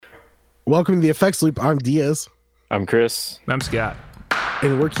Welcome to the Effects Loop. I'm Diaz, I'm Chris. I'm Scott.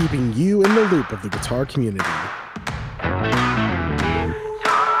 and we're keeping you in the loop of the guitar community.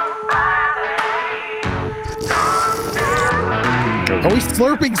 Are we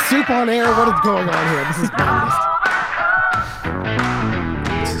slurping soup on air? What is going on here? This is madness.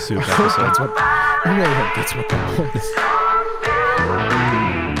 It's a soup I hope episode. that's what, I really hope that's what that was.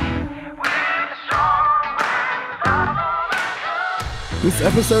 This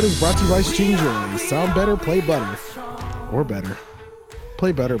episode is brought to you by String Joy. Sound better, play better. Or better.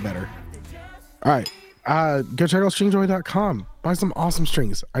 Play better, better. All right. Go check out stringjoy.com. Buy some awesome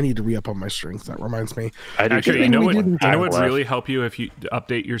strings. I need to re-up on my strings. That reminds me. Actually, you know what? You know what'd left. really help you if you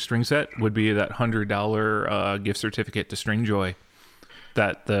update your string set would be that $100 gift certificate to Stringjoy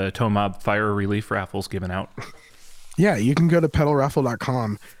that the Tomob Fire Relief raffle's given out. Yeah, you can go to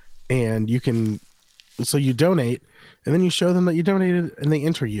pedalraffle.com and you can, so you donate and then you show them that you donated and they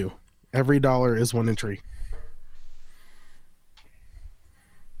enter you. Every dollar is one entry.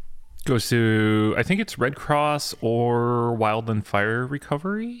 Goes to, I think it's Red Cross or Wildland Fire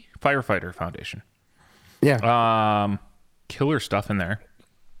Recovery Firefighter Foundation. Yeah. Killer stuff in there.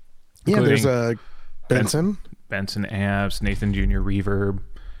 Yeah, there's including a Benson. amps, Nathan Jr. reverb,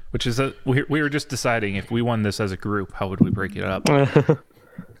 which is we were just deciding if we won this as a group, how would we break it up?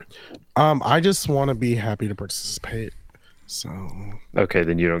 I just want to be happy to participate. So Okay,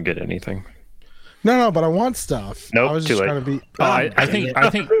 then you don't get anything. no, but I want stuff. Nope, I was too just late. trying to be. I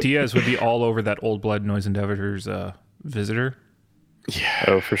think Diaz would be all over that Old Blood Noise Endeavors visitor.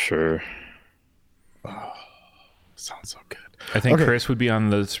 Oh, for sure. Sounds so good. I think Okay. Chris would be on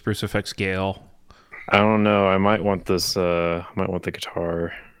the Spruce Effects Gale. I don't know. I might want this. I might want the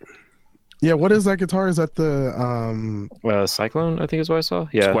guitar. Yeah, what is that guitar? Is that the Cyclone, I think is what I saw.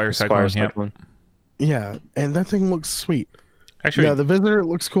 Yeah, Squire Cyclone, yep. yeah, and that thing looks sweet. Actually, Yeah, the Visitor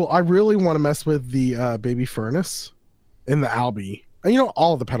looks cool. I really want to mess with the Baby Furnace and the Albie. And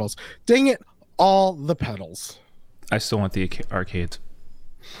all the pedals. Dang it, all the pedals. I still want the arcades.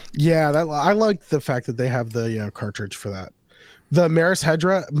 Yeah, I like the fact that they have the cartridge for that. The Maris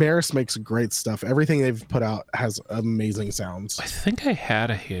Hedra, Maris makes great stuff. Everything they've put out has amazing sounds. I think I had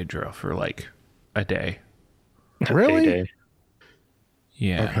a Hydra for like a day. Really? Payday.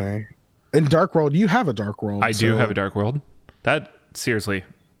 Yeah, Okay. And Dark World, you have a Dark World. I do so- have a Dark World. That seriously,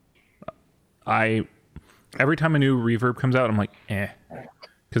 every time a new reverb comes out, I'm like,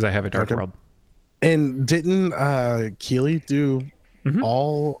 because I have a Dark Okay. World. And didn't Keeley do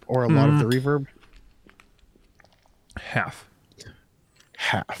all or a lot of the reverb? Half.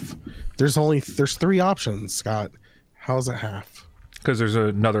 Half. There's three options, Scott. How's it half? Because there's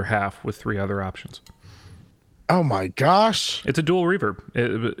another half with 3 other options. Oh my gosh. It's a dual reverb.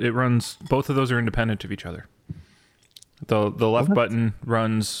 It runs, both of those are independent of each other. The left button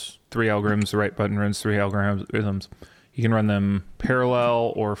runs 3 algorithms, the right button runs 3 algorithms. You can run them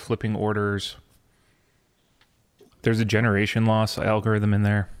parallel or flipping orders. There's a generation loss algorithm in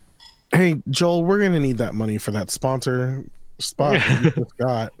there. Hey, Joel, we're gonna need that money for that sponsor spot that you just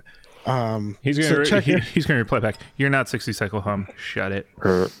got. He's gonna reply back. You're not 60 cycle hum. Shut it.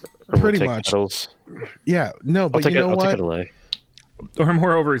 Or Pretty we'll take much. pedals. Yeah, no, I'll but take you it. know I'll take what? a delay. Or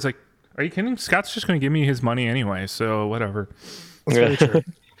moreover, he's like, "Are you kidding? Scott's just gonna give me his money anyway, so whatever." That's very true.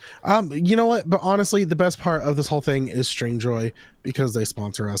 You know what? But honestly, the best part of this whole thing is Stringjoy because they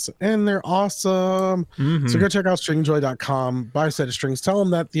sponsor us and they're awesome. So go check out stringjoy.com, buy a set of strings, tell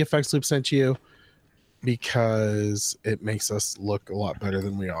them that the Effects Loop sent you because it makes us look a lot better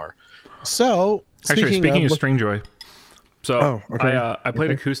than we are. So, Actually, speaking of Stringjoy, so Oh, okay. I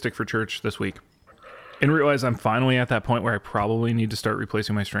played acoustic for church this week, and realized I'm finally at that point where I probably need to start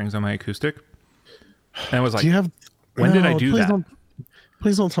replacing my strings on my acoustic. And I was like, do you have? when did I do please that?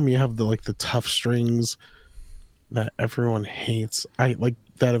 Please don't tell me you have the tough strings that everyone hates. I like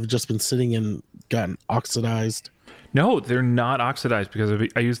that have just been sitting and gotten oxidized. No, they're not oxidized because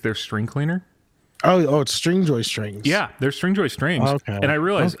I used their string cleaner. Oh, it's Stringjoy strings. Yeah, they're Stringjoy strings. Okay, And I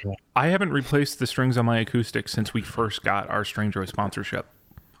realized okay. I haven't replaced the strings on my acoustic since we first got our Stringjoy sponsorship.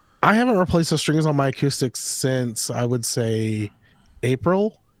 I haven't replaced the strings on my acoustics since I would say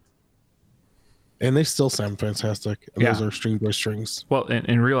April, and they still sound fantastic. And Yeah. those are Stringjoy strings. Well,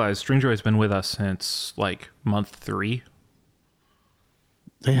 and realize Stringjoy has been with us since like month 3.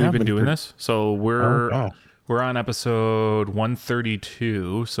 They We've have been doing this, so we're gosh. we're on episode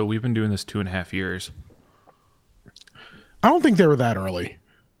 132. So we've been doing this 2.5 years. I don't think they were that early.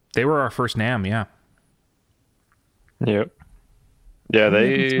 They were our first NAM, yeah. Yep. Yeah,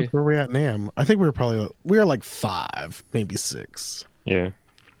 they. Where were we at NAM? I think we were like 5, maybe 6. Yeah.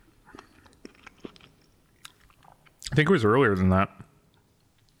 I think it was earlier than that.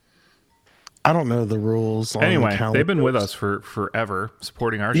 I don't know the rules. On Anyway, the they've been with us for forever,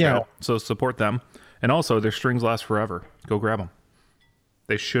 supporting our show. So support them. And also, their strings last forever. Go grab them.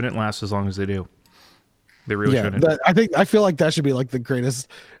 They shouldn't last as long as they do. They really shouldn't. I feel like that should be like the greatest.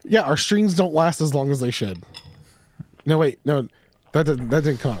 Yeah, our strings don't last as long as they should. No, wait, no, that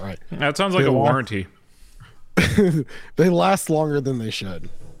didn't come out right. That sounds like a warranty. They last longer than they should.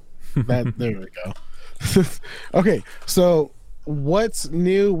 There we go. Okay, so what's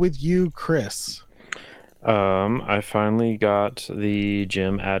new with you, Chris? I finally got the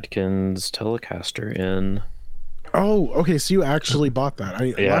Jim Adkins Telecaster in. Oh, okay. So you actually bought that?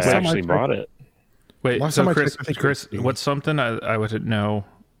 I actually bought it. Wait, so Chris, what's something I would know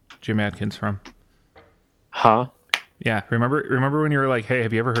Jim Adkins from? Huh? Yeah, remember when you were like, "Hey,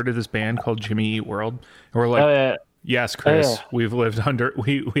 have you ever heard of this band called Jimmy Eat World?" And we're like, "Yes, Chris. We've lived under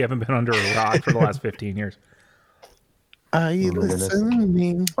we haven't been under a rock for the last 15 years." Are you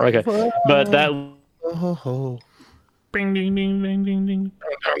listening? Okay, but that. Bing, ding, ding, ding, ding, ding.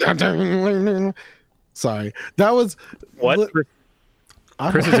 Sorry, that was what?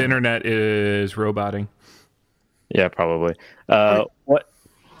 Chris's internet is roboting. Yeah, probably.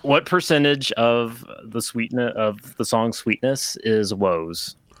 What percentage of the sweetness of the song "Sweetness" is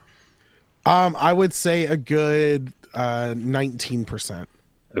woes? I would say a good 19%.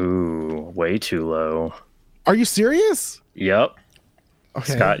 Ooh, way too low. Are you serious? Yep.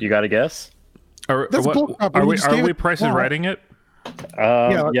 Okay. Scott, you got a guess? Are we prices writing it?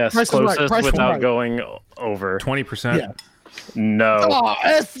 Yes, closest without going over 20%. Yeah. No. Oh,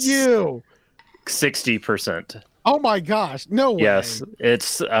 F you. 60%. Oh my gosh. No way. Yes.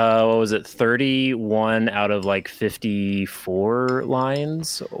 It's what was it? 31 out of like 54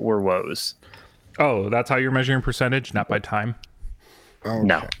 lines were woes. Oh, that's how you're measuring percentage, not by time. Okay.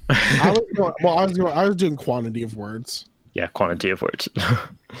 No. I was doing quantity of words. Yeah, quantity of words.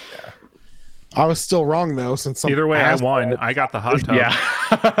 I was still wrong though, since either way I won. I got the hot tub. Yeah.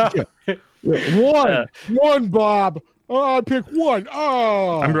 One, Bob. Oh, I picked one.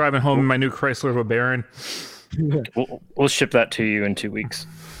 Oh, I'm driving home in my new Chrysler LeBaron. We'll ship that to you in 2 weeks.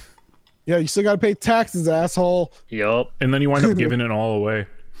 Yeah, you still got to pay taxes, asshole. Yup. And then you wind up giving it all away.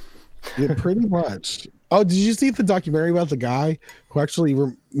 Yeah, pretty much. Oh, did you see the documentary about the guy who actually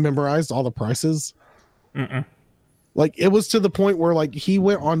memorized all the prices? Mm-mm. Like, it was to the point where, like, he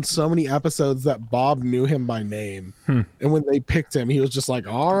went on so many episodes that Bob knew him by name. And when they picked him, he was just like,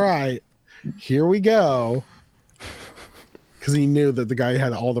 all right, here we go. Because he knew that the guy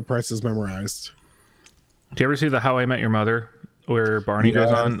had all the prices memorized. Do you ever see the How I Met Your Mother where Barney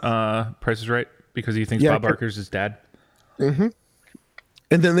goes on Price is Right because he thinks Bob Barker's his dad? Mm-hmm.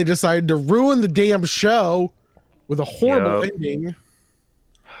 And then they decided to ruin the damn show with a horrible ending.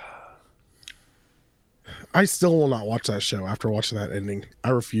 I still will not watch that show after watching that ending.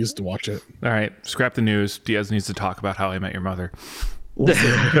 I refuse to watch it. All right, scrap the news. Diaz needs to talk about How I Met Your Mother.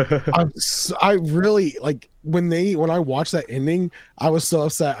 I really like when I watched that ending. I was so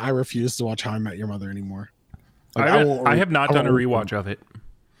upset. I refused to watch How I Met Your Mother anymore. Like, I have not done a rewatch of it.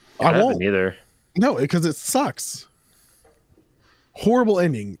 I won't either. No, because it sucks. Horrible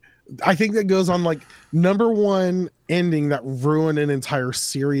ending. I think that goes on like number one ending that ruined an entire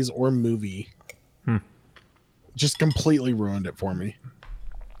series or movie. Just completely ruined it for me.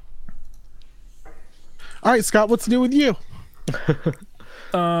 All right, Scott, what's new with you?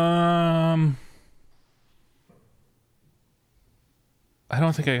 I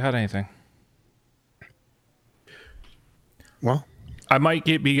don't think I got anything. Well, I might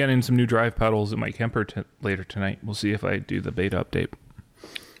be getting some new drive pedals in my camper later tonight. We'll see if I do the beta update.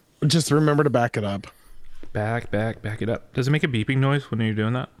 just remember to back it up. Back it up. Does it make a beeping noise when you're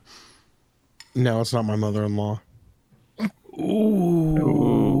doing that? No, it's not my mother-in-law.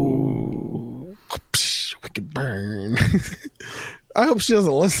 Ooh. We could burn. I hope she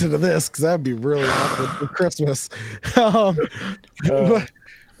doesn't listen to this because that'd be really awkward for Christmas. But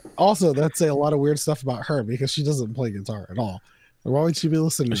also, that'd say a lot of weird stuff about her because she doesn't play guitar at all. Why would she be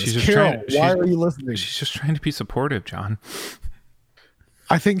listening to this? Carol, why are you listening? She's just trying to be supportive, John.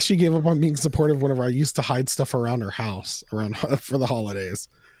 I think she gave up on being supportive whenever I used to hide stuff around her house for the holidays.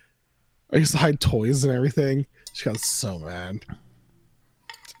 I used to hide toys and everything. She got so mad.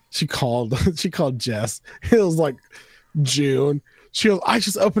 She called Jess. It was like June. She goes, I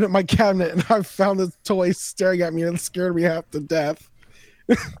just opened up my cabinet and I found this toy staring at me and it scared me half to death.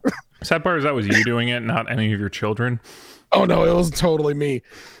 Sad part is that was you doing it, not any of your children. Oh no, it was totally me.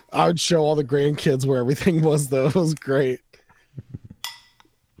 I would show all the grandkids where everything was though. It was great.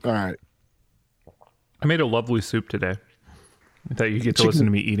 All right. I made a lovely soup today. I thought you get to listen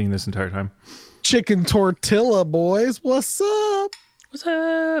to me eating this entire time. Chicken tortilla, boys. What's up? What's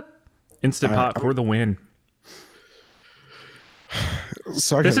up? Instant Pot for the win.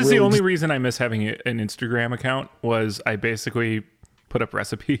 So This is the only reason I miss having an Instagram account. Was I basically put up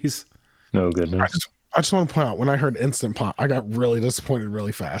recipes. Oh goodness. I just want to point out, when I heard Instant Pot, I got really disappointed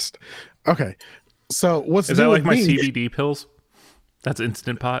really fast. Okay, so what's Is that like my CBD pills? That's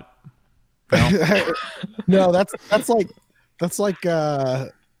Instant Pot. No, No, that's like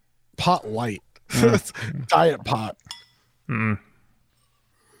Pot Light. That's Diet Pot. Do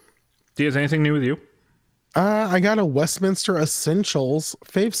you have anything new with you? I got a Westminster Essentials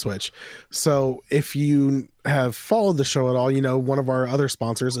fave switch. So if you have followed the show at all, you know one of our other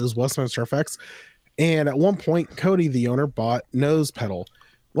sponsors is Westminster FX. And at one point, Cody, the owner, bought Nose Pedal.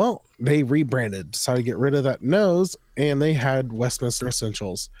 Well, they rebranded, decided to get rid of that nose, and they had Westminster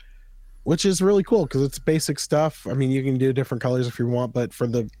Essentials, which is really cool because it's basic stuff. I mean, you can do different colors if you want, but for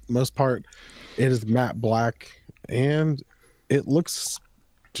the most part, it is matte black, and it looks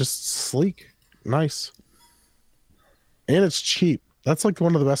just sleek, nice. And it's cheap. That's like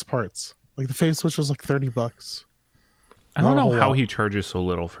one of the best parts. Like the fave switch was like $30. I don't know how he charges so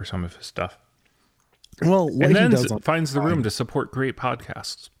little for some of his stuff. Well, and then finds the room to support great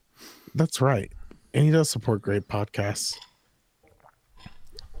podcasts. That's right. And he does support great podcasts.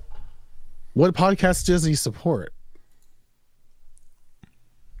 What podcast does he support?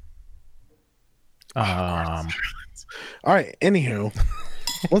 All right. Anywho,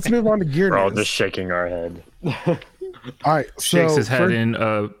 let's move on to gear We're all news. just shaking our head. All right. Shakes his head in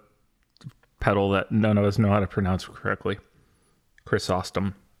a pedal that none of us know how to pronounce correctly.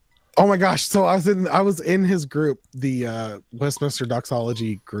 Chrysostom. Oh my gosh! So I was in his group, the Westminster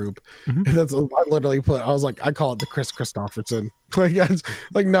Doxology group, and that's I literally I was like, I call it the Chris Christopherson.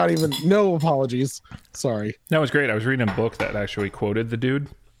 Like not even, no apologies. Sorry. That was great. I was reading a book that actually quoted the dude,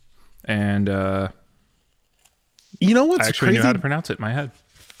 and you know what's I actually crazy? knew how to pronounce it in my head.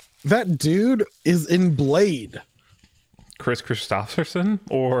 That dude is in Blade. Chris Christopherson,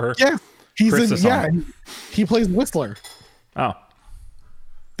 or yeah, Chris he plays Whistler. Oh.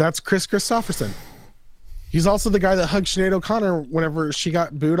 That's Chris Christopherson. He's also the guy that hugged Sinead O'Connor whenever she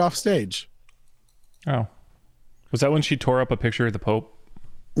got booed off stage. Oh. Was that when she tore up a picture of the Pope?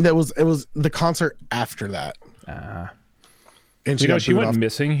 It was the concert after that. And she went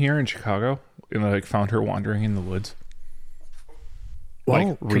missing here in Chicago, and I found her wandering in the woods.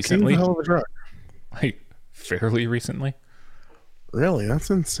 Well, recently. A hell of a drug. Like fairly recently. Really?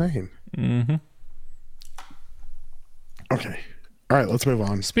 That's insane. Mm-hmm. Okay. All right, let's move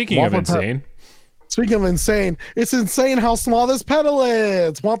on. Speaking of insane, it's insane how small this pedal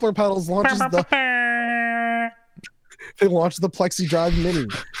is. Wampler Pedals launches they launched the Plexi Drive Mini.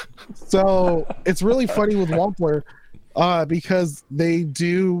 So it's really funny with Wampler because they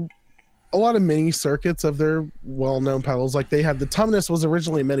do a lot of mini circuits of their well-known pedals. Like they had the Tumnus was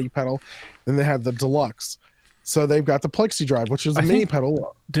originally a mini pedal, then they had the Deluxe. So they've got the Plexi Drive, which is a mini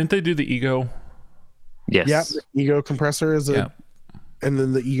pedal. Didn't they do the Ego? Yes. Yeah, the Ego Compressor is and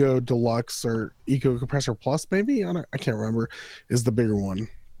then the Ego Deluxe or Ego Compressor Plus, maybe? I can't remember, is the bigger one.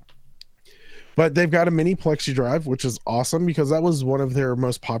 But they've got a mini Plexi Drive, which is awesome because that was one of their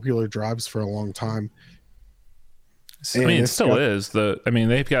most popular drives for a long time. I mean, it still is.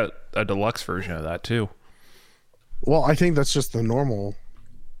 They've got a deluxe version of that too. Well, I think that's just the normal.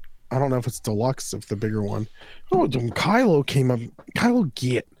 I don't know if it's deluxe, if the bigger one. Oh, when Kylo came up. Kylo,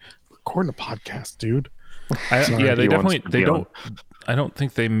 get recording a podcast, dude. They don't. I don't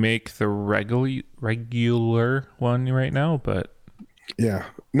think they make the regular one right now, but yeah,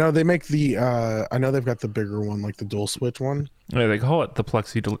 no, they make the. I know they've got the bigger one, like the dual switch one. Yeah, they call it the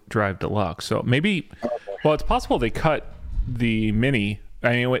Plexi Drive Deluxe. So maybe, well, it's possible they cut the mini.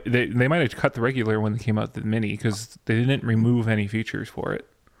 I mean, they might have cut the regular when they came out the mini because they didn't remove any features for it.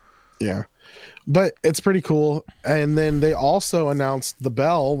 Yeah, but it's pretty cool. And then they also announced the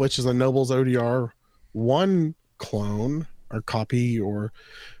Bell, which is a Nobles ODR 1 clone or copy or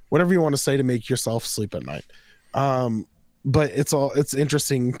whatever you want to say to make yourself sleep at night. But it's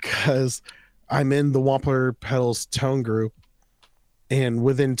interesting because I'm in the Wampler Pedals tone group, and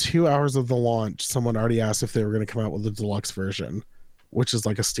within 2 hours of the launch, someone already asked if they were going to come out with a deluxe version, which is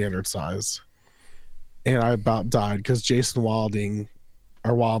like a standard size. And I about died because Jason Wilding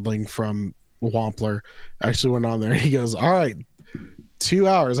from Wampler actually went on there. He goes, all right, 2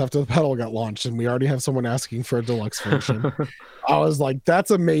 hours after the pedal got launched and we already have someone asking for a deluxe version. I was like, that's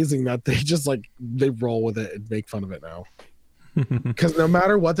amazing that they just they roll with it and make fun of it now. Because no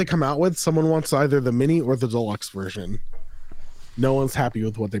matter what they come out with, someone wants either the mini or the deluxe version. No one's happy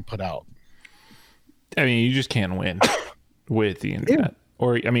with what they put out. I mean, you just can't win with the internet.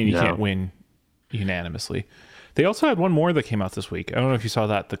 Or, I mean, you can't win unanimously. They also had one more that came out this week. I don't know if you saw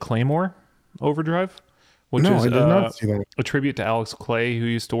that, the Claymore Overdrive, which No, is I did not see that. a tribute to Alex Clay, who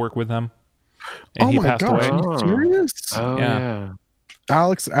used to work with them. And Oh he my passed gosh, away. are you serious? Oh Yeah. yeah.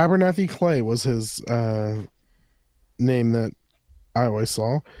 Alex Abernathy Clay was his name that I always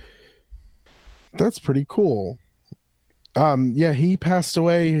saw. That's pretty cool. Yeah, he passed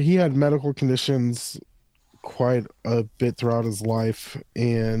away. He had medical conditions quite a bit throughout his life,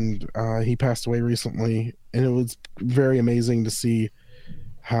 and he passed away recently. And it was very amazing to see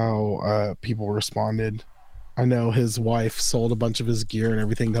how people responded. I know his wife sold a bunch of his gear and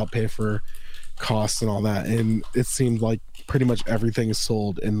everything to help pay for costs and all that, and it seemed like pretty much everything is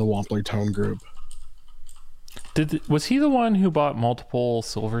sold in the Wampler Tone group. Was he the one who bought multiple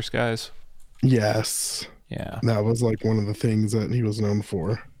Silver Skies? Yes, Yeah. that was like one of the things that he was known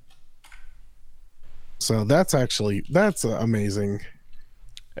for. So that's amazing.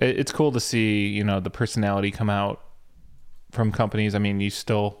 It's cool to see, you know, the personality come out from companies. I mean,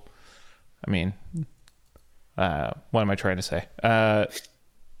 what am I trying to say?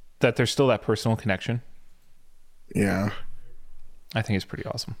 That there's still that personal connection. Yeah. I think it's pretty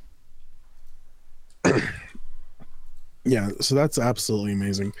awesome. Yeah, so that's absolutely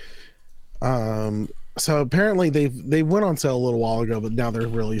amazing. So apparently they went on sale a little while ago, but now they're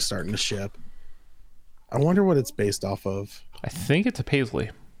really starting to ship. I wonder what it's based off of. I think it's a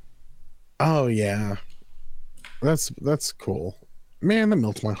Paisley. Oh yeah, that's cool. Man, that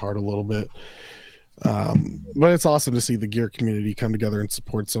melts my heart a little bit. But it's awesome to see the gear community come together and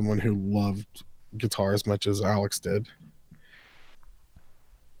support someone who loved guitar as much as Alex did.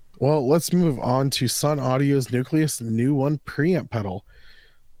 Well, let's move on to Sun Audio's Nucleus, the new one preamp pedal.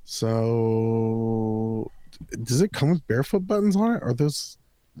 So, does it come with barefoot buttons on it? Are those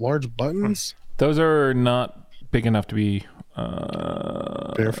large buttons? Those are not big enough to be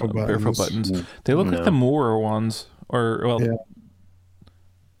Barefoot buttons. They look like the Moore ones, or well,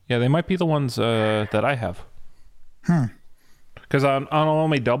 yeah, they might be the ones that I have. Because on all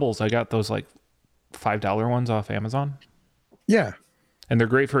my doubles, I got those like $5 ones off Amazon. Yeah. And they're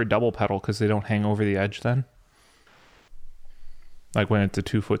great for a double pedal because they don't hang over the edge then. Like when it's a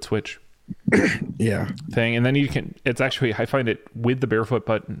 2-foot switch. Yeah. Thing. And then it's actually, I find it with the barefoot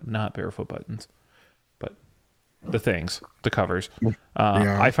button, not barefoot buttons, but the things, the covers.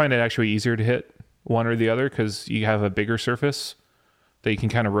 I find it actually easier to hit one or the other because you have a bigger surface that you can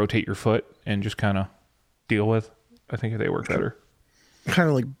kind of rotate your foot and just kind of deal with. I think they work better. Kind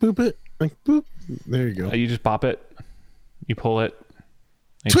of like boop it, like boop. There you go. You just bop it, you pull it,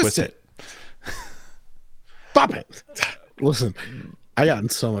 and Twist it. Bop it. Listen, I got in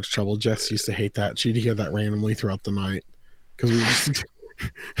so much trouble. Jess used to hate that. She'd hear that randomly throughout the night because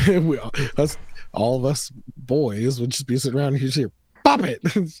all of us boys would just be sitting around and she'd hear bop it.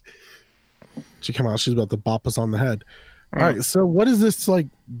 She'd come out. She's about to bop us on the head. All right. So what is this like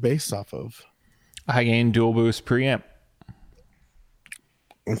based off of? High gain dual boost preamp.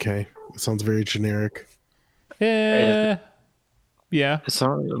 Okay, it sounds very generic. Yeah. It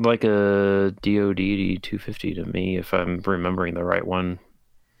sounds like a DOD 250 to me, if I'm remembering the right one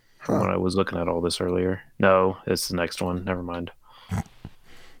from when I was looking at all this earlier. No, it's the next one. Never mind.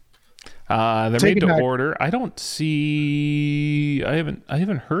 They're made to order. I don't see. I haven't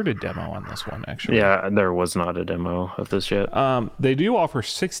heard a demo on this one actually. Yeah, there was not a demo of this yet. They do offer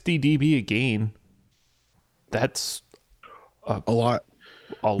 60 dB a gain. That's a lot.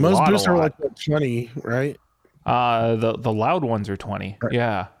 Most boosts are like 20, right? The loud ones are 20.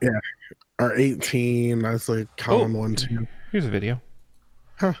 Yeah. Yeah. Or 18. That's like common one too. Here's a video.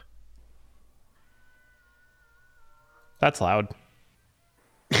 Huh. That's loud.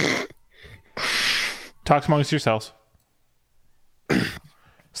 Talk amongst yourselves.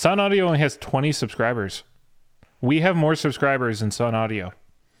 Sun Audio only has 20 subscribers. We have more subscribers than Sun Audio.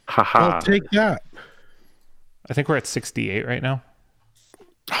 Haha. I'll take that. I think we're at 68 right now.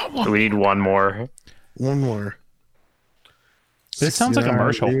 We need one more. One more. This sounds like a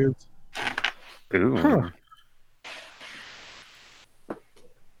Marshall. Dudes. Ooh. Huh.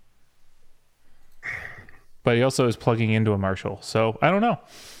 But he also is plugging into a Marshall. So I don't know.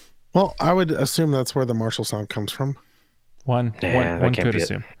 Well, I would assume that's where the Marshall sound comes from. One could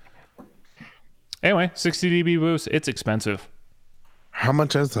assume. Anyway, 60 dB boost. It's expensive. How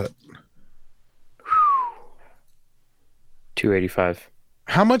much is it? $285.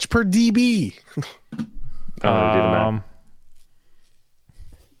 How much per dB? Do the math.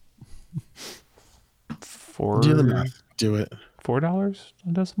 Do the math. Do it. $4 a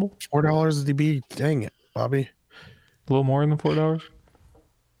decibel. $4 a dB. Dang it, Bobby. A little more than $4.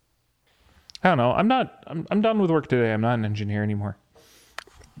 I don't know. I'm done with work today. I'm not an engineer anymore.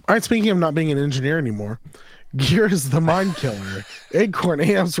 All right. Speaking of not being an engineer anymore, Gear is the Mind Killer. Acorn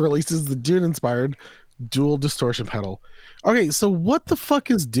Amps releases the Dune-inspired dual distortion pedal. Okay, so what the fuck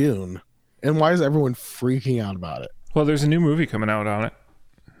is Dune? And why is everyone freaking out about it? Well, there's a new movie coming out on it.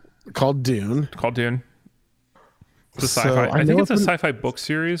 Called Dune. It's a sci-fi. I think it's a sci-fi book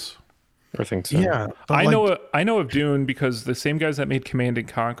series. I think so. Yeah. I know of Dune because the same guys that made Command and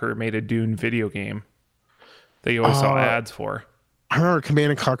Conquer made a Dune video game that you always saw ads for. I remember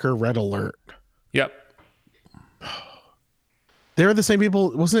Command and Conquer Red Alert. Yep. They were the same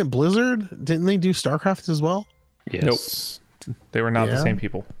people. Wasn't it Blizzard? Didn't they do StarCraft as well? Yes. Nope. They were not the same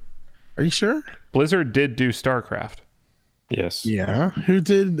people. Are you sure? Blizzard did do StarCraft. Yes. Yeah. Who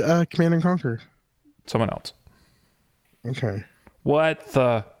did Command and Conquer? Someone else. Okay. What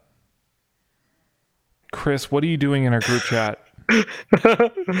the... Chris, what are you doing in our group chat?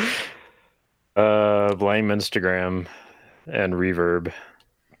 Blame Instagram and Reverb.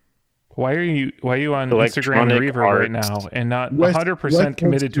 Why are you on Instagram Electronic and Reverb arts. right now and not West 100%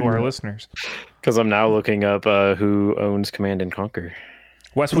 committed to our Studio. listeners? Because I'm now looking up who owns Command and Conquer.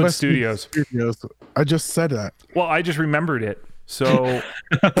 Westwood Studios. I just said that. Well, I just remembered it. So,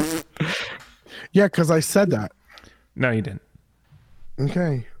 Yeah, because I said that. no, you didn't.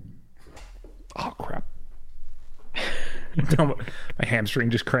 Okay. Oh, crap. My hamstring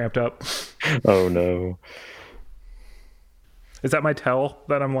just cramped up. Oh no. Is that my tell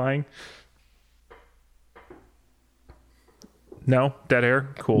that I'm lying? No? Dead air?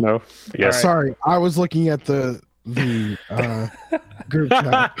 Cool. No. Yes. Sorry, I was looking at the group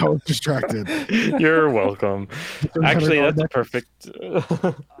chat. I was distracted. You're welcome. Actually, that's perfect.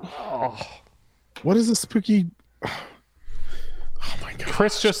 What is a spooky? Oh my god!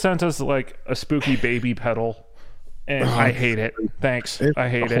 Chris just sent us like a spooky baby pedal, and I hate it. Thanks. I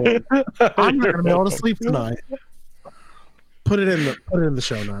hate it. I'm not gonna be able to sleep tonight. Put it in the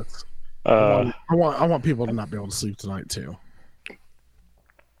show notes. I want people to not be able to sleep tonight too.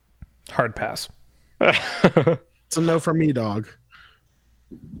 Hard pass. It's a no from me, dog.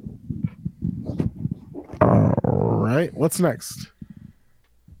 All right, what's next?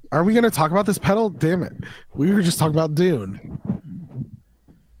 Are we going to talk about this pedal? Damn it. We were just talking about Dune.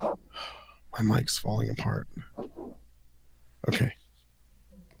 My mic's falling apart. Okay.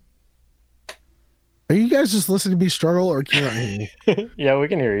 Are you guys just listening to me struggle or can you not hear me? Yeah, we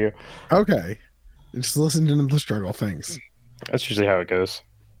can hear you. Okay. Just listening to the struggle. Thanks. That's usually how it goes.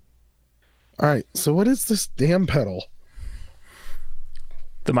 All right. So what is this damn pedal?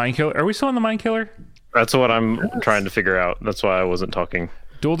 The Mind Killer. Are we still on the Mind Killer? That's what I'm trying to figure out. That's why I wasn't talking.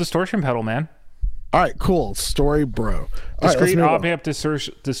 Dual distortion pedal, man. All right. Cool. Story, bro. Discrete op-amp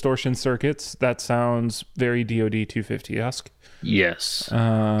distortion circuits. That sounds very DoD 250-esque. Yes.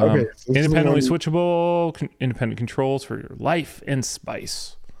 Okay, so independently switchable, independent controls for your life and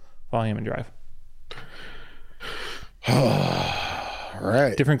spice, volume and drive. All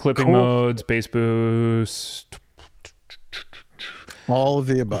right. Different clipping modes, bass boost. All of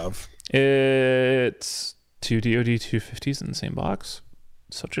the above. It's two DoD 250s in the same box.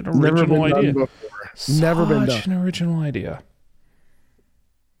 Such an original idea. Never been done. Such an original idea.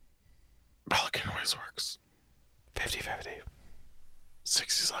 Pelican always works. 50-50.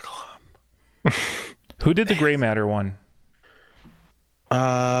 60s like a lump. Who did the Gray Matter one?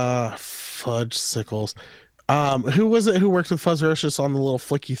 Fudge Sickles. Who was it who worked with Fuzzrocious on the little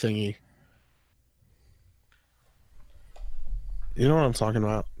flicky thingy? You know what I'm talking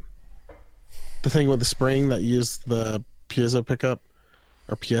about? The thing with the spring that used the piezo pickup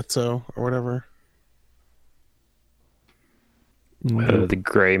or piezo or whatever. The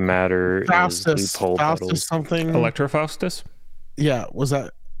Gray Matter Faustus, is loophole Faustus something. Electrofaustus? Yeah, was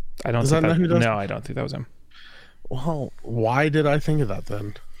that? I don't Is think that who does? No, I don't think that was him. Well, why did I think of that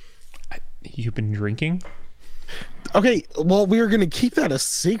then? You've been drinking? Okay, well, we were gonna keep that a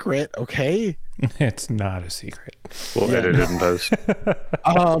secret, okay? It's not a secret. We'll edit it in post.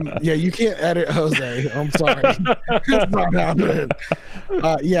 Yeah, you can't edit Jose. I'm sorry. It's not happening.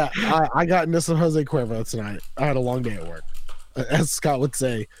 Yeah, I got into some Jose Cuervo tonight. I had a long day at work. As Scott would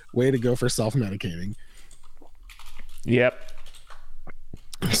say, way to go for self-medicating. Yep.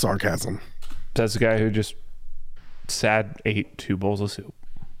 Sarcasm. That's the guy who just ate 2 bowls of soup.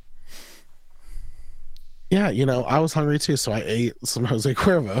 Yeah, you know, I was hungry too, so I ate some Jose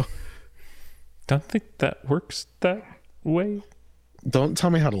Cuervo. Don't think that works that way. Don't tell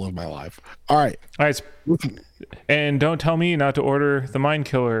me how to live my life. All right. And don't tell me not to order the Mind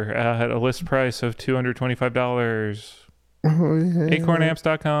Killer at a list price of $225. Oh, yeah.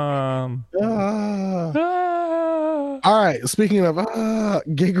 Acornamps.com. All right. Speaking of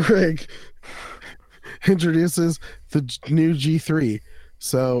Gig Rig introduces the new G3.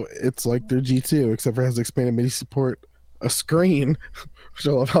 So it's like their G2, except for it has expanded MIDI support, a screen, which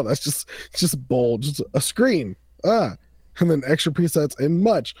I love how that's just bold, just a screen, and then extra presets and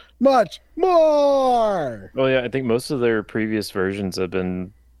much more. Well, yeah, I think most of their previous versions have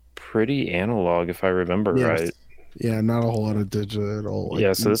been pretty analog, if I remember right. Yeah, not a whole lot of digital.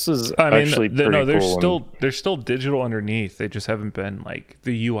 Yeah, so this is actually pretty cool. There's still digital underneath. They just haven't been like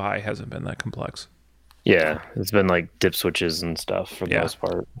the UI hasn't been that complex. Yeah, it's been like dip switches and stuff for the most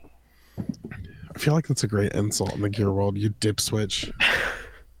part. I feel like that's a great insult in the gear world. You dip switch.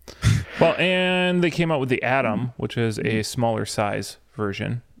 Well, and they came out with the Atom, which is a smaller size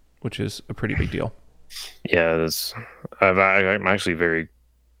version, which is a pretty big deal. Yeah, I'm actually very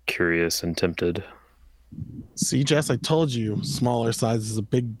curious and tempted. See, Jess, I told you smaller size is a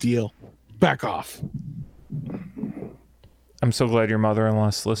big deal. Back off. I'm so glad your mother-in-law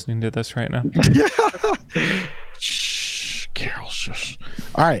is listening to this right now. Shh, Carol, shush.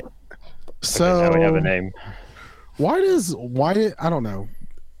 All right. So now we have a name. Why I don't know.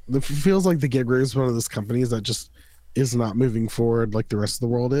 It feels like the Gig Rig is one of those companies that just is not moving forward like the rest of the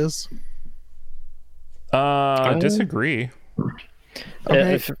world is. I disagree.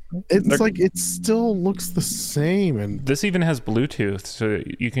 Okay. It's like it still looks the same, and this even has Bluetooth, so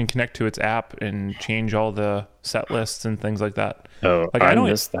you can connect to its app and change all the set lists and things like that. Oh, like, I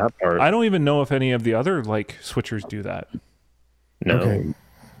missed that part. I don't even know if any of the other like switchers do that. No. Okay.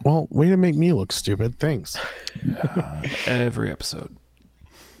 Well, way to make me look stupid. Thanks. Every episode.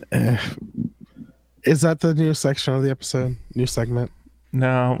 Is that the new section of the episode? New segment?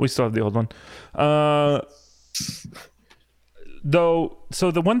 No, we still have the old one. Though, so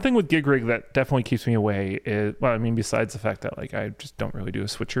the one thing with Gig Rig that definitely keeps me away is, well, I mean, besides the fact that like I just don't really do a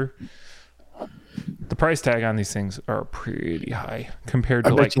switcher, the price tag on these things are pretty high compared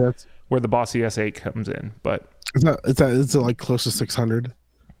to like where the Boss ES8 comes in. But is it like close to 600?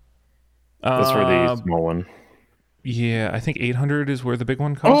 That's for the small one. Yeah, I think 800 is where the big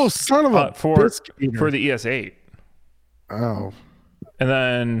one comes. Oh, son of a for the ES8. Oh, and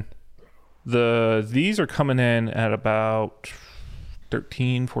then these are coming in at about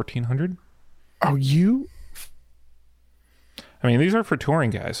 1,400. Oh, I mean, these are for touring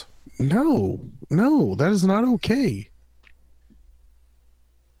guys. No, that is not okay.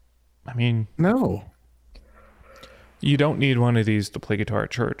 I mean, no. You don't need one of these to play guitar at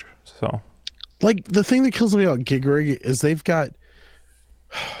church. So, like, the thing that kills me about Gig Rig is they've got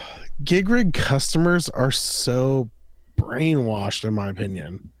Gig Rig customers are so brainwashed, in my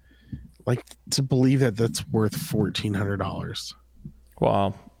opinion, like to believe that that's worth $1,400.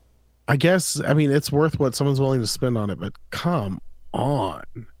 Wow. I guess, I mean, it's worth what someone's willing to spend on it, but come on.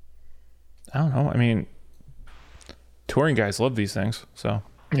 I don't know. I mean, touring guys love these things. So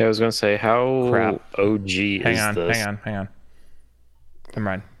yeah, I was gonna say, how OG is this? Hang on. Never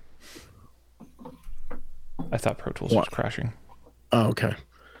mind. I thought Pro Tools was crashing. Oh, okay.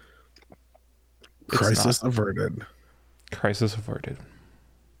 Crisis averted. Crisis averted.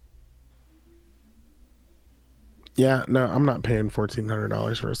 Yeah, no, I'm not paying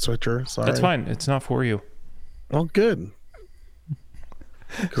 $1,400 for a switcher. Sorry. That's fine. It's not for you. Well, good.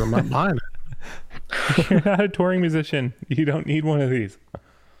 Because I'm not buying it. You're not a touring musician. You don't need one of these.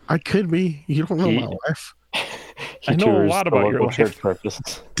 I could be. You don't know my life. I know a lot about your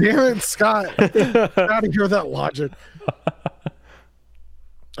life. Damn it, Scott. How to hear that logic.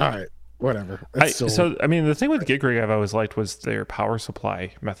 All right, whatever. So, I mean, the thing with Gig Rig I've always liked was their power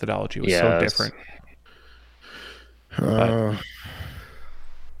supply methodology was so different.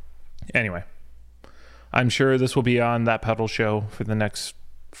 Anyway, I'm sure this will be on That Pedal Show for the next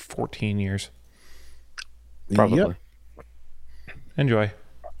 14 years. Probably. Yep. Enjoy.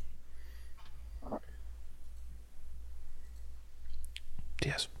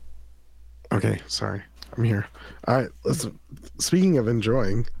 Yes. Okay, sorry. I'm here. All right, listen. Speaking of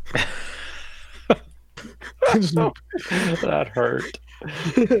enjoying, that hurt.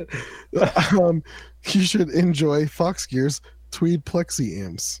 You should enjoy Fox Gear's Tweed Plexi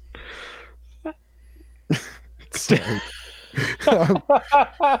amps. Sorry.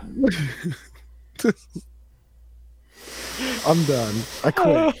 I'm done. I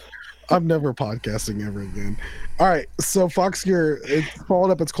quit. I'm never podcasting ever again. All right, so Fox Gear, it followed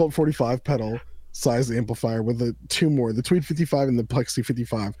up its Colt 45 pedal size amplifier with the two more, the Tweed 55 and the Plexi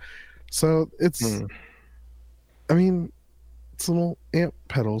 55. So it's, I mean, it's little amp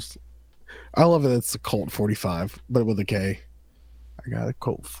pedals. I love that it's a Colt 45, but with a K. I got a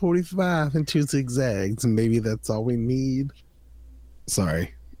Colt 45 and 2 zigzags, and maybe that's all we need.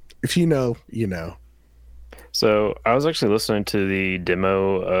 Sorry. If you know, you know. So I was actually listening to the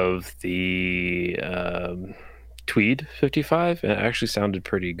demo of the Tweed 55, and it actually sounded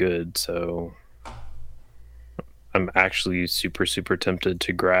pretty good. So I'm actually super, super tempted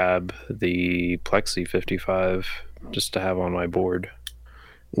to grab the Plexi 55 just to have on my board.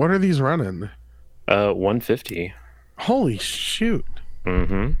 What are these running? 150. Holy shoot.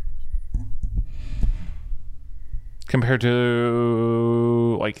 Mm-hmm. Compared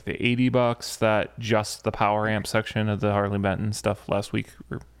to like the $80 that just the power amp section of the Harley Benton stuff last week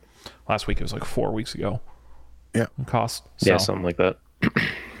it was like 4 weeks ago. Yeah. Cost. Yeah, something like that.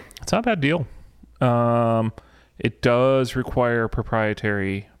 It's not a bad deal. It does require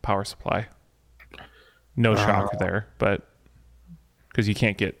proprietary power supply. No shock there, but because you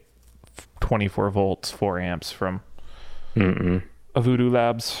can't get 24 volts, 4 amps from a Voodoo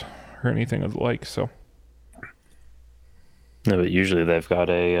Labs or anything of the like. So. No, but usually they've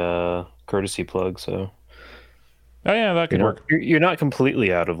got a courtesy plug, so. Oh yeah, that could work. You're not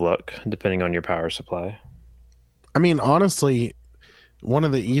completely out of luck, depending on your power supply. I mean, honestly, one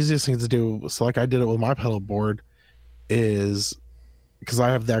of the easiest things to do, so like I did it with my pedal board, is because I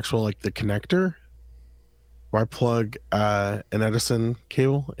have the actual like the connector where I plug an Edison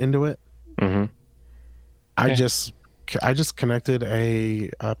cable into it. Mm-hmm. I just connected a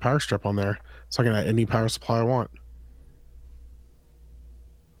power strip on there, so I can add any power supply I want.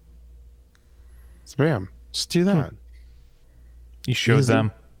 So bam, just do that. You showed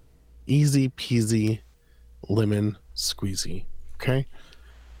them. Easy peasy, lemon squeezy. Okay,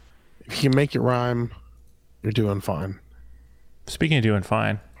 if you can make it rhyme, you're doing fine. Speaking of doing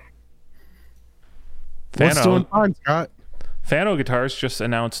fine, what's doing fine, Scott? Fano Guitars just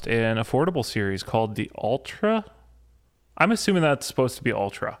announced an affordable series called the Ultra. I'm assuming that's supposed to be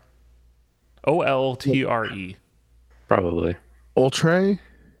Ultra. OLTRE. Probably. Ultra?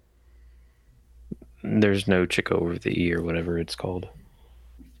 There's no chick over the E or whatever it's called.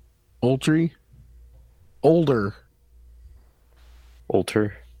 Ultra? Older.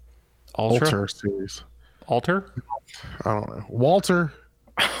 Ultra? Ultra series. Alter? I don't know. Walter.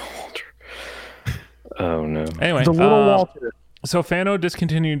 Oh no. Anyway, the little Walter. So Fano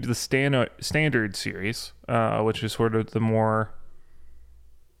discontinued the standard series, which is sort of the more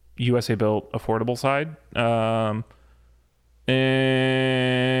USA built affordable side.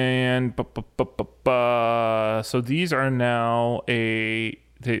 And so these are now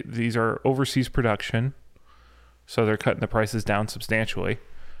these are overseas production, so they're cutting the prices down substantially.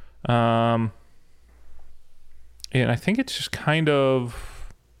 And I think it's just kind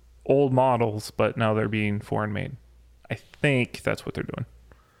of old models, but now they're being foreign made. I think that's what they're doing.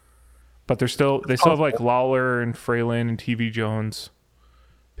 But they still have like Lawler and Fralin and TV Jones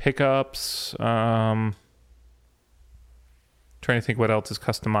pickups. Trying to think what else is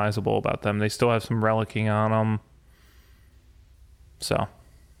customizable about them. They still have some relicing on them. So.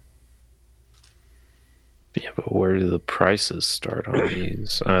 Yeah, but where do the prices start on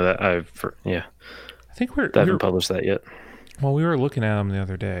these? I think we haven't published that yet. Well, we were looking at them the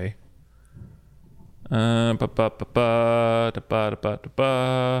other day.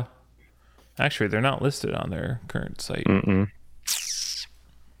 Actually, they're not listed on their current site.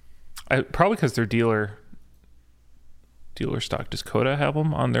 Probably because their dealer stock. Does Coda have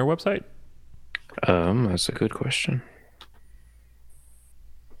them on their website? That's a good question.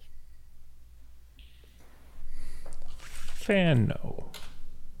 Fano.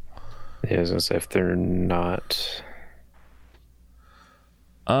 Yeah, I was gonna say if they're not.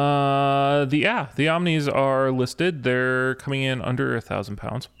 The Omnis are listed. They're coming in under 1,000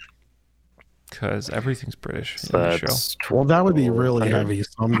 pounds because everything's British in the show. Well, that would be really heavy,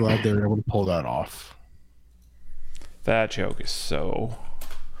 so I'm glad they were able to pull that off. That joke is so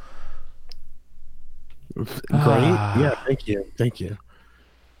great. Yeah, thank you.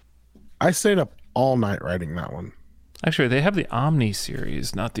 I stayed up all night writing that one. Actually, they have the Omni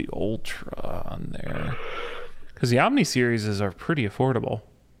series, not the Ultra on there, because the Omni series are pretty affordable.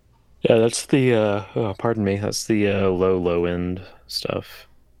 Yeah, that's the pardon me, that's the low end stuff.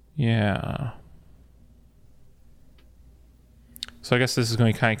 Yeah. So I guess this is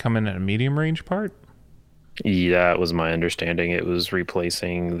going to kind of come in at a medium range part? Yeah, that was my understanding. It was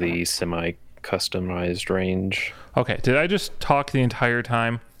replacing the semi-customized range. Okay, did I just talk the entire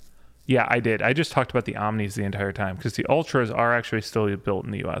time? Yeah, I did. I just talked about the Omnis the entire time because the Ultras are actually still built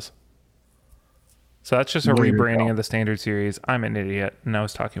in the US. So that's just a rebranding of the standard series. I'm an idiot, and I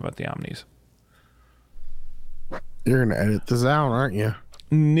was talking about the Omnis. You're going to edit this out, aren't you?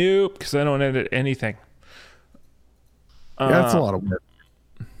 Nope, because I don't edit anything. Yeah, that's a lot of work.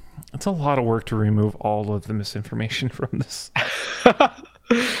 It's a lot of work to remove all of the misinformation from this.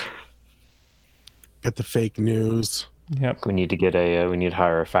 Get the fake news. Yep. We need to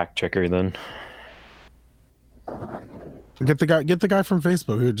hire a fact checker then. Get the guy from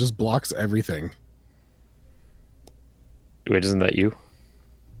Facebook who just blocks everything. Wait, isn't that you?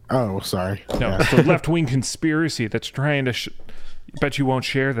 Oh, sorry. No, Yeah. it's the left-wing conspiracy that's trying to... bet you won't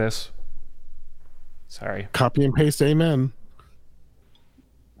share this. Sorry. Copy and paste, amen.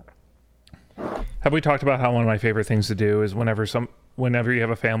 Have we talked about how one of my favorite things to do is whenever you have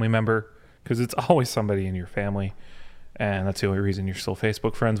a family member, because it's always somebody in your family, and that's the only reason you're still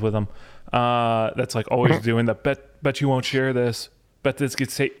Facebook friends with them, that's like always doing the bet you won't share this, bet this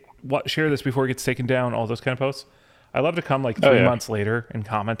gets share this before it gets taken down, all those kind of posts. I love to come like 3 months later and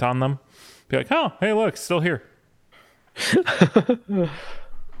comment on them, be like, oh, hey, look, still here.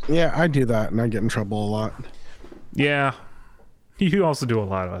 Yeah, I do that, and I get in trouble a lot. Yeah, you also do a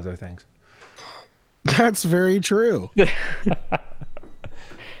lot of other things. That's very true. All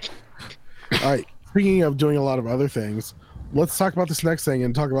right. Speaking of doing a lot of other things, let's talk about this next thing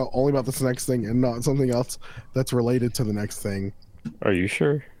and talk about only about this next thing and not something else that's related to the next thing. Are you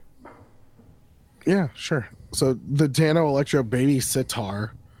sure? Yeah, sure. So the Danelectro Baby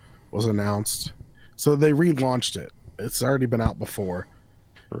Sitar was announced. So they relaunched it. It's already been out before.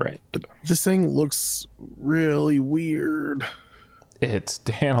 Right. But this thing looks really weird. It's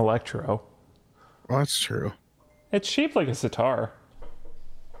Danelectro. Well, that's true. It's shaped like a sitar.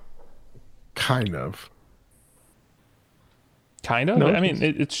 Kind of. Kind of? No, I mean,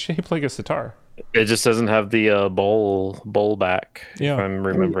 it's shaped like a sitar. It just doesn't have the bowl back, Yeah. if I'm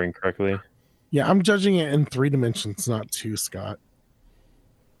remembering correctly. Yeah, I'm judging it in 3 dimensions, not 2, Scott.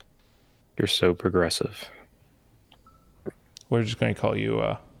 You're so progressive. We're just going to call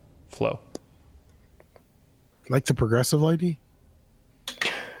you Flo. Like the progressive lady?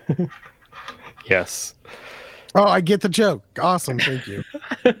 Yes. Oh, I get the joke. Awesome. Thank you.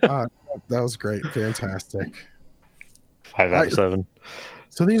 That was great. Fantastic. 5 out of 7.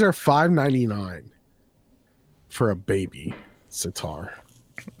 So these are $5.99 for a baby sitar.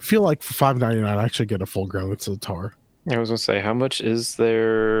 I feel like for $5.99 I should get a full grown sitar. I was gonna say, how much is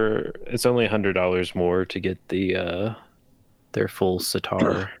there? It's only $100 more to get the their full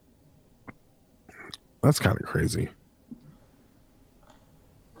sitar. That's kind of crazy.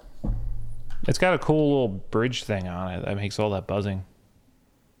 It's got a cool little bridge thing on it that makes all that buzzing.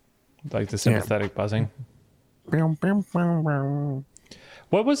 Like the sympathetic buzzing. Bow, bow, bow, bow.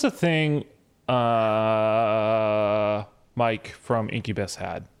 What was the thing Mike from Incubus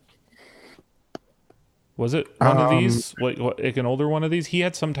had? Was it one of these? Like an older one of these? He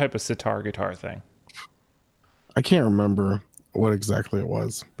had some type of sitar guitar thing. I can't remember what exactly it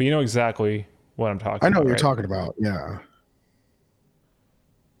was. But you know exactly what I'm talking about. I know what you're right? talking about. Yeah.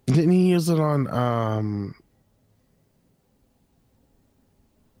 Didn't he use it on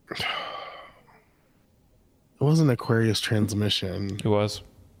it wasn't Aquarius Transmission. It was.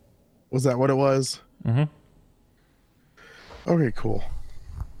 Was that what it was? Mm-hmm. Okay, cool.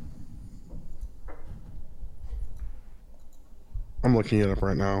 I'm looking it up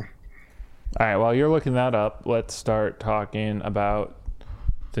right now. All right, while you're looking that up, let's start talking about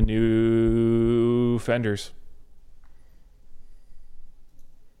the new Fenders.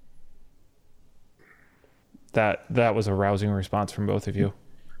 That was a rousing response from both of you.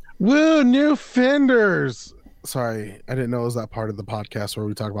 Woo, new Fenders. Sorry, I didn't know it was that part of the podcast where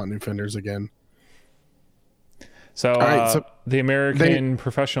we talk about new Fenders again. So, right, so the American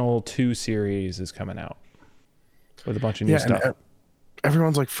Professional 2 series is coming out with a bunch of new stuff. And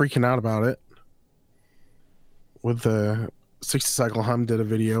everyone's like freaking out about it. With the 60 Cycle Hum did a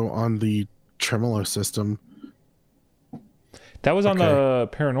video on the tremolo system. That was on the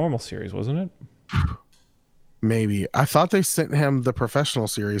Paranormal series, wasn't it? Maybe. I thought they sent him the Professional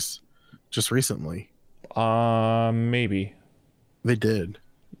series just recently. Maybe. They did.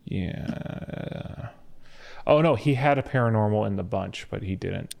 Yeah. Oh no, he had a Paranormal in the bunch, but he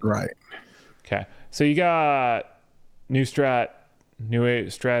didn't. Right. Okay. So you got new Strat, new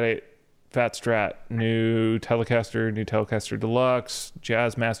Strat 8, Fat Strat, new Telecaster Deluxe,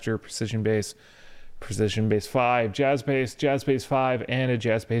 Jazzmaster Precision Bass 5, Jazz Bass 5, and a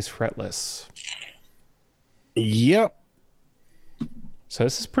Jazz Bass Fretless. Yep. So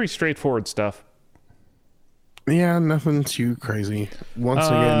this is pretty straightforward stuff. Yeah, nothing too crazy. Once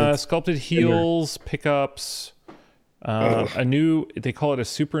again, it's sculpted heels, pickups, a new, they call it a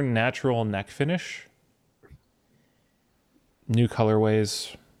supernatural neck finish, new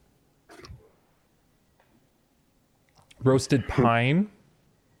colorways, roasted pine,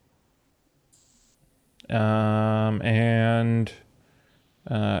 and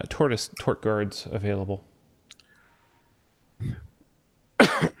torque guards available.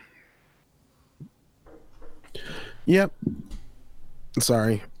 Yep.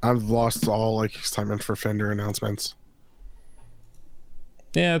 Sorry, I've lost all excitement for Fender announcements.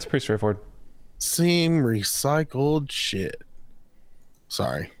 Yeah, it's pretty straightforward. Same recycled shit.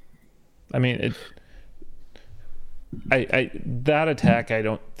 Sorry. I mean, that attack I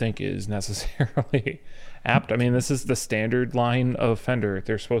don't think is necessarily apt. I mean, this is the standard line of Fender.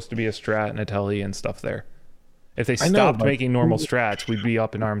 There's supposed to be a Strat and a Tele and stuff there. If they stopped making normal Strats, we'd be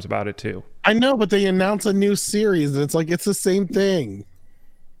up in arms about it too. I know, but they announced a new series. And it's like, it's the same thing.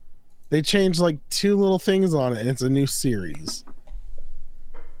 They changed like 2 little things on it, and it's a new series.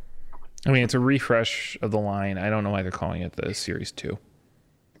 I mean, it's a refresh of the line. I don't know why they're calling it the Series 2.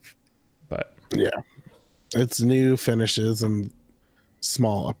 But yeah, it's new finishes and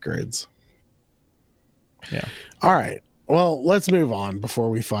small upgrades. Yeah. All right. Well, let's move on before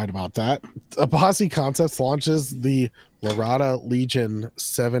we fight about that. Abasi Concepts launches the Larada Legion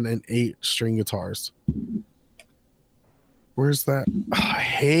 7 and 8 string guitars. Where's that? Oh, I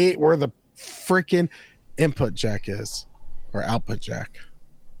hate where the freaking input jack is, or output jack.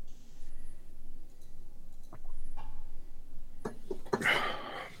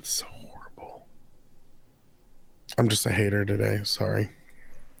 It's so horrible. I'm just a hater today. Sorry.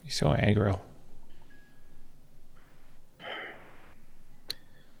 You're so aggro.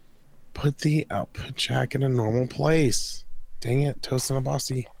 Put the output jack in a normal place. Dang it, Toast and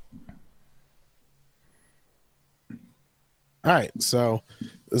Abasi. All right, so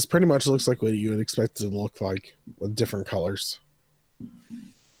this pretty much looks like what you would expect it to look like with different colors.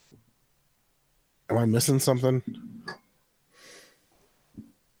 Am I missing something?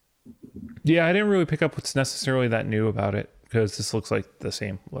 Yeah, I didn't really pick up what's necessarily that new about it because this looks like the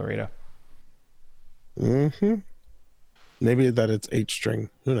same Laredo. Mm-hmm. Maybe that it's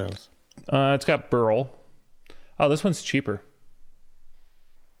 8-string. Who knows? It's got burl. Oh, this one's cheaper.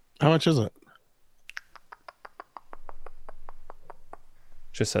 How much is it?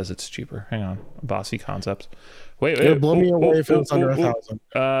 Just says it's cheaper. Hang on. Abasi Concepts. Wait. It'll blow me away if it's under 1,000.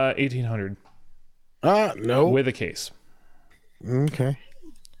 1,800. No. With a case. Okay.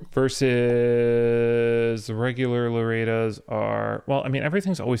 Versus the regular Laredas are, well, I mean,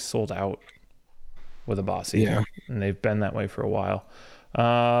 everything's always sold out with Abasi. Yeah. And they've been that way for a while.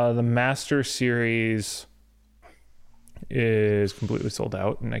 The Master Series is completely sold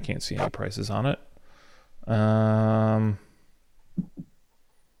out, and I can't see any prices on it. Man,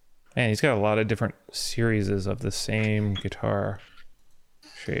 he's got a lot of different series of the same guitar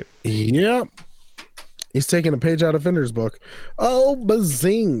shape. Yep. He's taking a page out of Fender's book. Oh,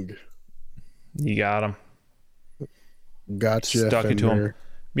 bazing. You got him. Gotcha. Stuck it to him.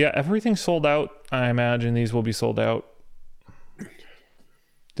 Yeah, everything's sold out. I imagine these will be sold out.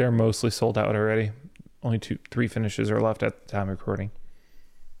 They're mostly sold out already. Only 3 finishes are left at the time of recording.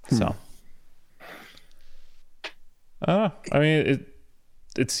 So, I mean,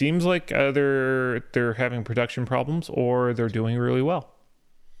 it seems like either they're having production problems or they're doing really well.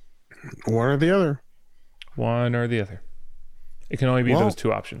 One or the other. One or the other. It can only be those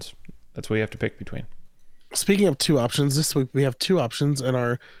 2 options. That's what you have to pick between. Speaking of 2 options, this week we have 2 options in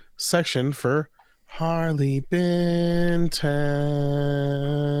our section for Harley Benton.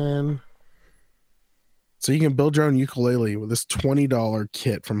 So you can build your own ukulele with this $20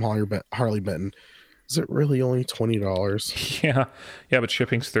 kit from Harley Benton. Is it really only $20? Yeah, but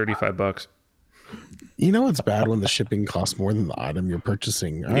shipping's $35. You know it's bad when the shipping costs more than the item you're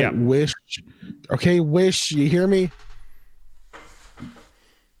purchasing. I Yeah. wish, you hear me?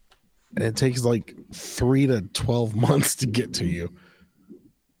 And it takes like 3 to 12 months to get to you.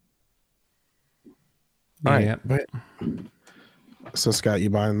 All right, but so Scott, you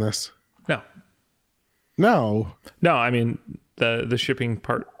buying this? No. I mean the shipping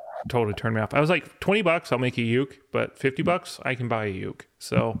part totally turned me off. I was like, $20, I'll make a uke, but $50, I can buy a uke.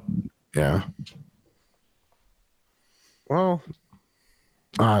 So yeah. Well,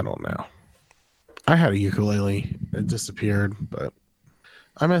 I don't know. I had a ukulele. It disappeared, but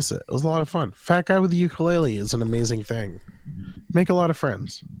I miss it. It was a lot of fun. Fat guy with a ukulele is an amazing thing. Make a lot of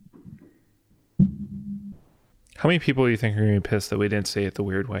friends. How many people do you think are going to be pissed that we didn't say it the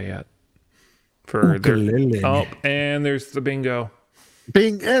weird way yet? And there's the bingo.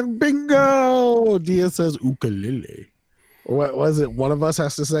 Bingo! Diaz says ukulele. What was it? One of us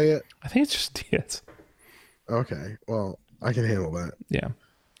has to say it? I think it's just Diaz. Okay, well, I can handle that. Yeah.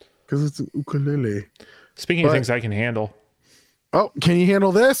 Because it's an ukulele. Speaking of things I can handle. Oh, can you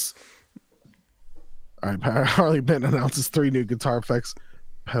handle this? All right, Harley Benton announces 3 new guitar effects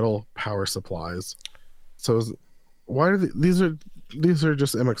pedal power supplies. So why are these are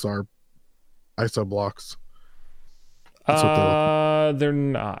just MXR ISO blocks? They're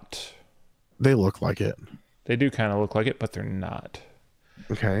not. They look like it. They do kind of look like it, but they're not.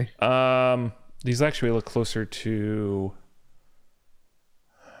 Okay. These actually look closer to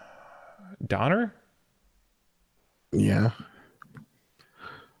Donner. Yeah.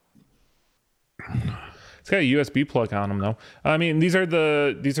 It's got a USB plug on them though. I mean, these are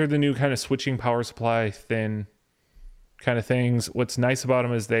the new kind of switching power supply thin kind of things. What's nice about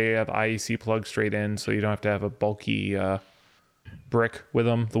them is they have IEC plug straight in, so you don't have to have a bulky brick with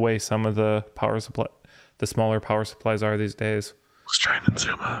them the way some of the smaller power supplies are these days. Let's try and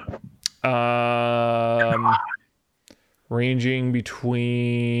zoom out. Ranging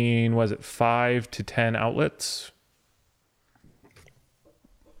between 5 to 10 outlets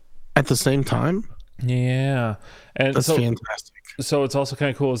At the same time? Yeah, and That's fantastic. So it's also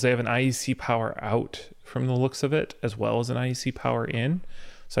kind of cool is they have an IEC power out from the looks of it, as well as an IEC power in.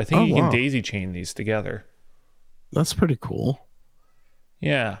 So I think you can daisy chain these together. That's pretty cool.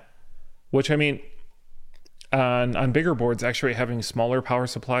 Yeah, which I mean, on bigger boards, actually having smaller power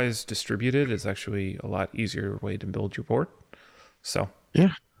supplies distributed is actually a lot easier way to build your board. So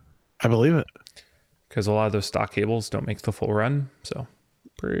yeah, I believe it. Because a lot of those stock cables don't make the full run. So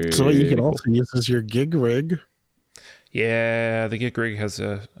what you can also use is your gig rig. Yeah, the gig rig has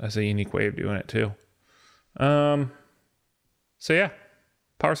a unique way of doing it too. So yeah,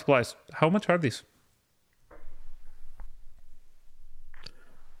 power supplies. How much are these?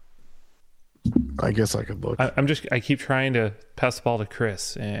 I guess I could look. I keep trying to pass the ball to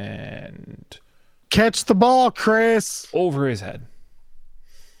Chris and catch the ball, Chris. Over his head.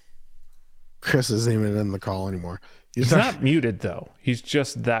 Chris isn't even in the call anymore. He's not muted though. He's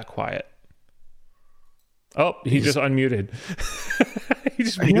just that quiet. Oh, he just unmuted. He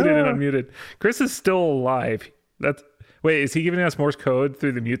just muted and unmuted. Chris is still alive. Wait, is he giving us Morse code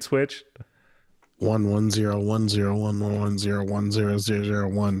through the mute switch?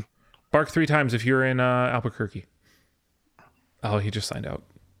 1101011010001. Bark 3 times if you're in Albuquerque. Oh, he just signed out.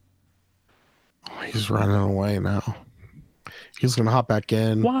 Oh, he's running away now. He's gonna hop back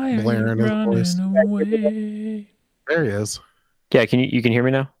in. Why blaring are you his voice. away? There he is. Yeah, you can hear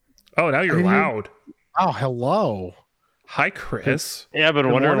me now? Oh, now you're loud. Oh, hello. Hi, Chris. Yeah, I've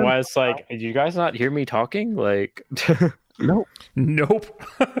been wondering why it's like, did you guys not hear me talking? Like, nope.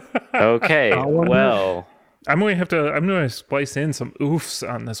 Okay, well, I'm going to splice in some oofs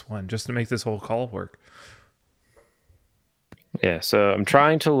on this one just to make this whole call work. Yeah, so I'm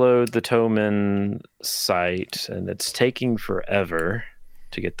trying to load the Thomann site, and it's taking forever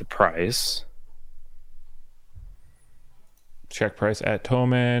to get the price. Check price at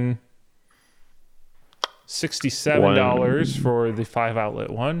Thomann. $67 for the 5-outlet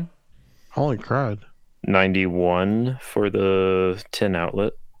one. Holy crud. 91 for the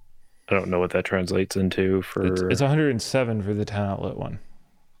 10-outlet. I don't know what that translates into for... It's 107 for the 10-outlet one.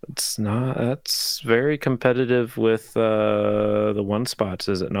 It's not... That's very competitive with the one spots,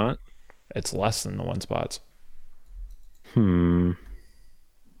 is it not? It's less than the one spots.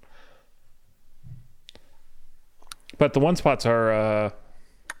 But the one spots are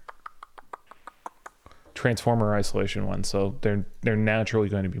transformer isolation ones, so they're naturally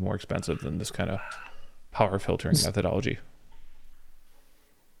going to be more expensive than this kind of power filtering methodology.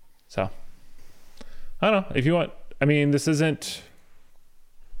 So I don't know if you want. I mean, this isn't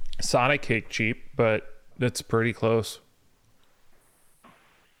Sonic Cake cheap, but it's pretty close.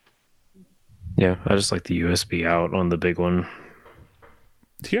 Yeah, I just like the USB out on the big one.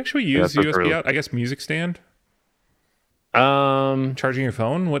 Do you actually use USB out? I guess music stand. Charging your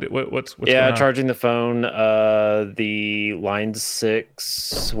phone. What's yeah, going on? Charging the phone. The Line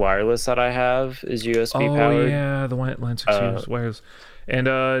 6 wireless that I have is USB powered. Oh yeah, the Line 6 wireless.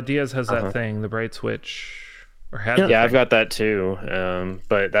 And Diaz has that thing, the Bright Switch, or had. Yeah, I've got that too.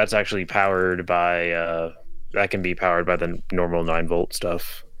 But that's actually powered by. That can be powered by the normal 9-volt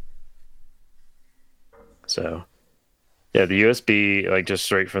stuff. So. Yeah, the USB, like just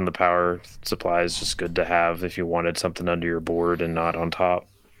straight from the power supply, is just good to have if you wanted something under your board and not on top.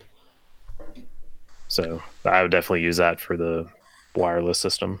 So I would definitely use that for the wireless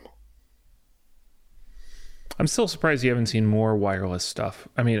system. I'm still surprised you haven't seen more wireless stuff.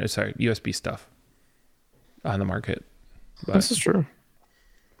 I mean, sorry, USB stuff on the market. But this is true.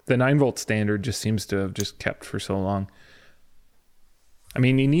 The 9-volt standard just seems to have just kept for so long. I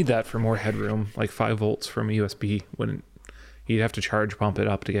mean, you need that for more headroom, like 5 volts from a USB wouldn't. You'd have to charge pump it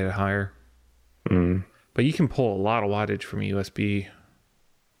up to get it higher. But you can pull a lot of wattage from a USB.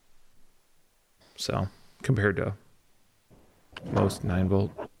 So, compared to most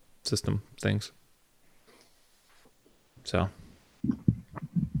 9-volt system things. So,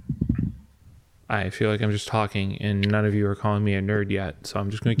 I feel like I'm just talking and none of you are calling me a nerd yet. So, I'm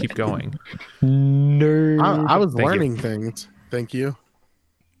just going to keep going. Nerd. I was learning things. Thank you.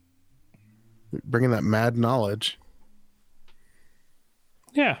 Bringing that mad knowledge.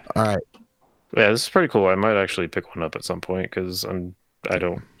 Yeah. All right. Yeah, this is pretty cool. I might actually pick one up at some point because I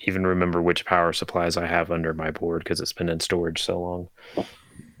don't even remember which power supplies I have under my board because it's been in storage so long.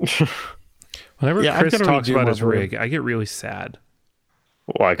 Whenever Chris talks about his rig, I get really sad.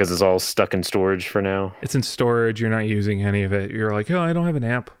 Why? Because it's all stuck in storage for now? It's in storage. You're not using any of it. You're like, oh, I don't have an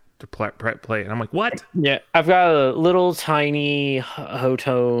amp to play. And I'm like, what? Yeah, I've got a little tiny hot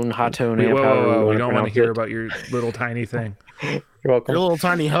tone amp. Whoa. We don't want to hear about your little tiny thing. You're welcome. Your little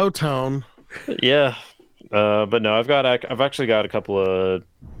tiny Hotone. Yeah. But no, I've actually got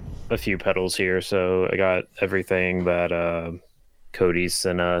a few pedals here. So I got everything that Cody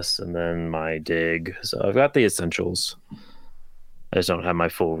sent us, and then my dig. So I've got the essentials. I just don't have my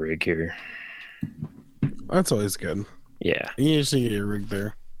full rig here. That's always good. Yeah. You usually get your rig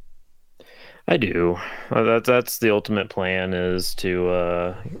there. I do. That's the ultimate plan, is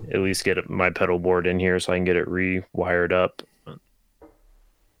to at least get my pedal board in here so I can get it rewired up.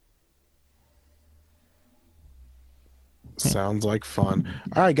 Sounds like fun.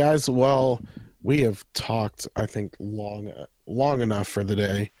 All right, guys. Well, we have talked, I think, long enough for the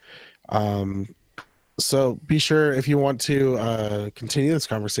day. So be sure, if you want to continue this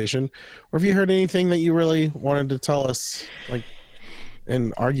conversation, or if you heard anything that you really wanted to tell us, like,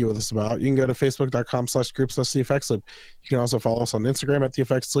 and argue with us about, you can go to facebook.com/groups/theeffectsloop. You can also follow us on Instagram at the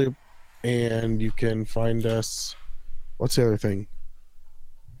Effects Loop, and you can find us. What's the other thing?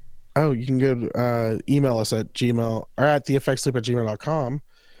 Oh, you can go email us at gmail or at theeffectsloop@gmail.com.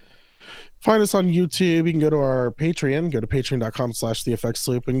 Find us on YouTube. You can go to our Patreon. Go to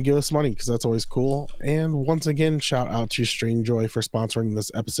patreon.com/theeffectsloop and give us money, because that's always cool. And once again, shout out to Stringjoy for sponsoring this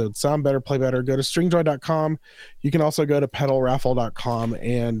episode. Sound better, play better. Go to stringjoy.com. You can also go to pedalraffle.com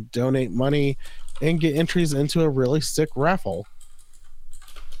and donate money and get entries into a really sick raffle.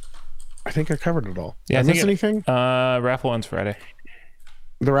 I think I covered it all. Yeah, Did I miss anything? Raffle ends Friday.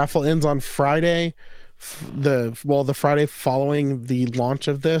 The raffle ends on Friday. The Friday following the launch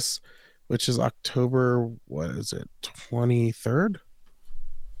of this, which is October, 23rd?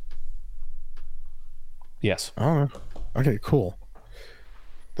 Yes. Oh, okay, cool.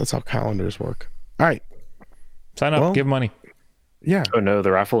 That's how calendars work. All right. Sign up, give money. Yeah. Oh no,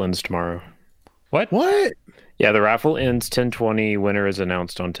 the raffle ends tomorrow. What? Yeah, the raffle ends 10/20. Winner is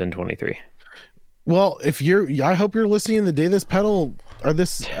announced on 10/23. Well, I hope you're listening the day this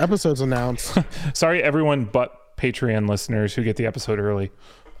episode's announced. Sorry, everyone but Patreon listeners who get the episode early.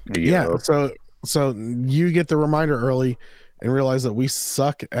 Yeah. So you get the reminder early and realize that we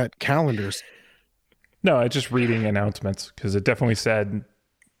suck at calendars. No, I just reading announcements, because it definitely said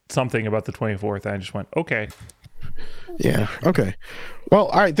something about the 24th. And I just went, okay. Yeah. Okay. Well,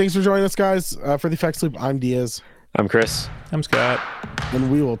 all right. Thanks for joining us, guys. For the Effects Loop, I'm Diaz. I'm Chris. I'm Scott.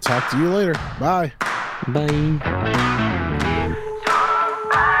 And we will talk to you later. Bye. Bye.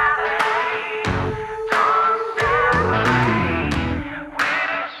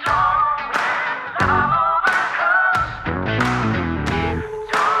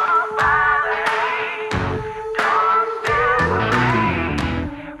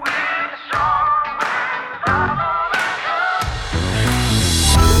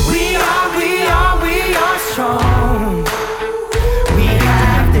 Strong. We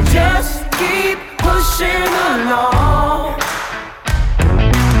have to just keep pushing along.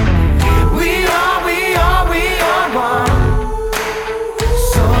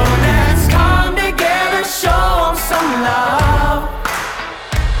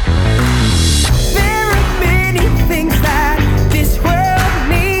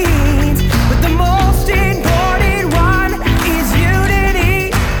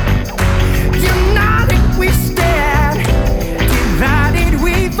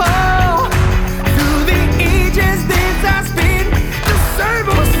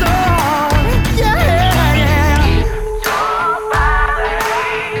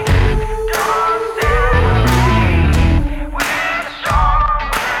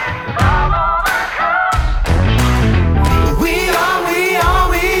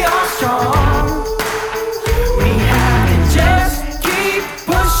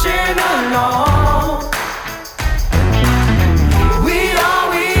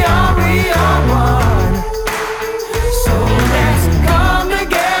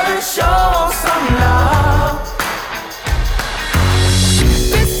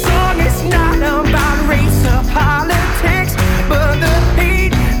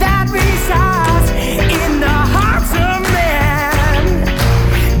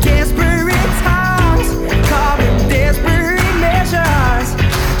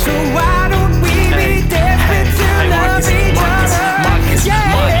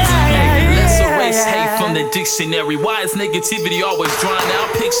 dictionary. Why is negativity always drawn out?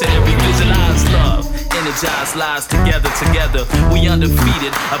 Pictionary, visualize love, energize lives together. We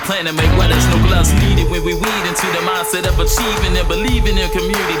undefeated, a plan to make where there's no gloves needed. When we weed into the mindset of achieving and believing in a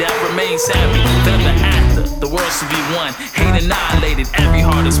community that remains happy. Ever after, the world should be one. Hate annihilated, every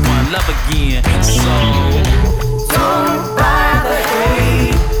heart is one. Love again. So don't bother.